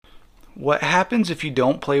What happens if you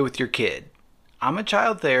don't play with your kid? I'm a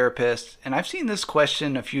child therapist, and I've seen this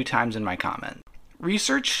question a few times in my comments.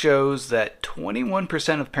 Research shows that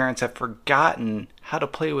 21% of parents have forgotten how to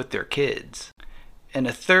play with their kids, and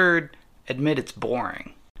a third admit it's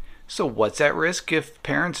boring. So what's at risk if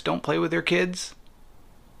parents don't play with their kids?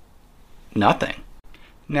 Nothing.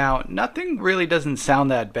 Now, nothing really doesn't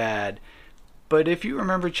sound that bad, but if you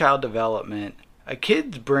remember child development, a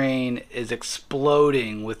kid's brain is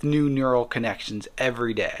exploding with new neural connections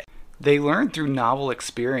every day. They learn through novel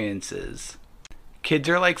experiences. Kids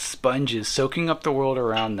are like sponges soaking up the world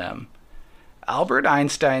around them. Albert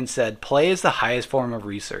Einstein said play is the highest form of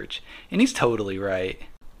research, and he's totally right.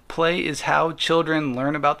 Play is how children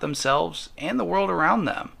learn about themselves and the world around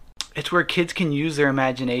them. It's where kids can use their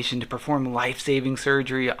imagination to perform life-saving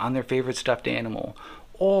surgery on their favorite stuffed animal,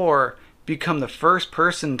 or become the first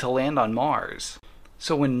person to land on Mars.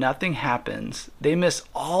 So when nothing happens, they miss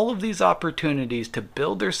all of these opportunities to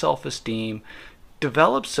build their self-esteem,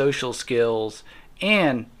 develop social skills,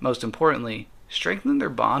 and, most importantly, strengthen their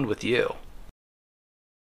bond with you.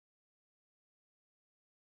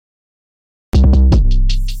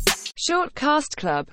 Shortcast Club